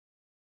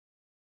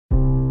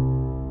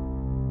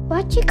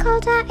What'd you call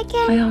that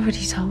again? I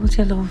already told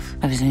you, love.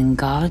 I was in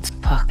God's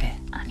pocket,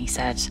 and he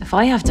said, if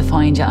I have to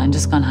find you, I'm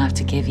just gonna have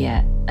to give you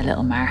a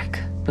little mark,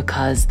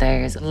 because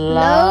there's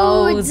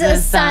loads of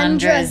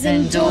Sandras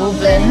in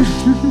Dublin.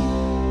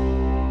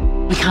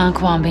 We can't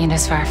go on being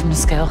this far from the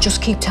school.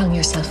 Just keep telling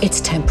yourself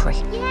it's temporary.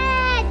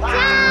 Yeah,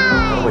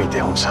 Dad! What are we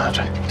doing,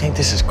 Sandra? You think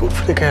this is good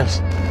for the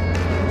girls?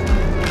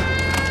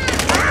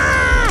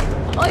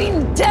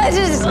 I'm dead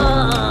as...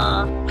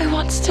 I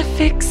want to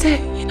fix it,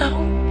 you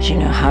know? You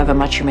know, however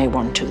much you may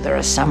want to, there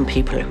are some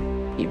people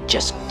who you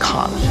just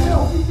can't.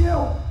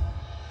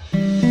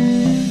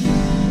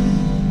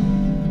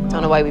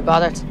 Don't know why we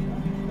bothered.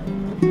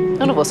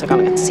 None of us are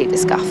going to get to see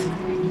this gaff.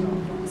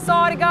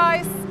 Sorry,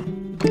 guys.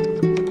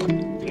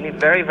 You need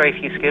very, very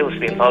few skills to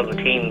be involved in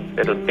a team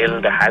that'll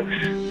build a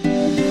house.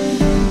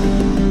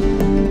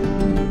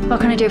 What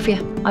can I do for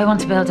you? I want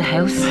to build a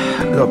house.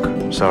 Look,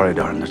 I'm sorry,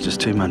 darling. There's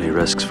just too many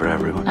risks for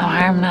everyone. No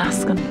harm in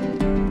asking.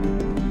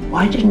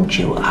 Why didn't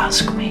you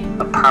ask me?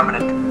 A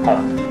permanent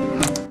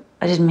home.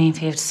 I didn't mean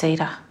for you to say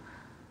that.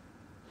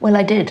 Well,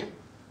 I did.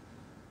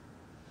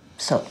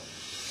 So.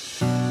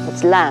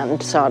 It's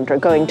land, Sandra,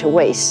 going to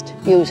waste.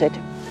 Use it.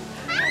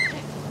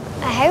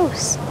 A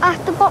house at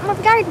the bottom of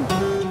the garden.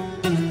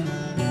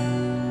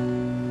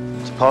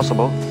 It's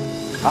possible.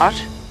 What?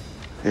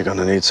 You're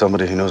gonna need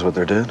somebody who knows what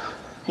they're doing.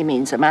 He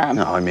means a man.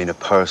 No, I mean a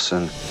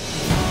person.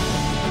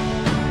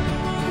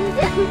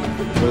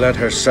 We'll let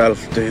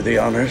herself do the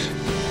honours.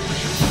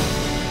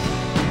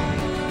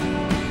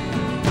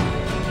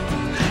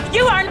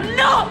 You are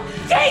not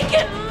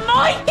taking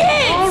my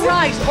kids! All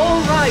right,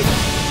 all right.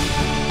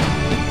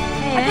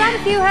 I'm glad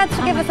if you had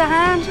to give us a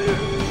hand.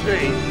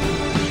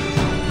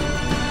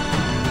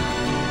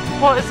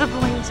 What is the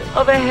point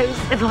of a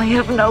house if I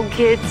have no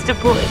kids to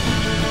put in?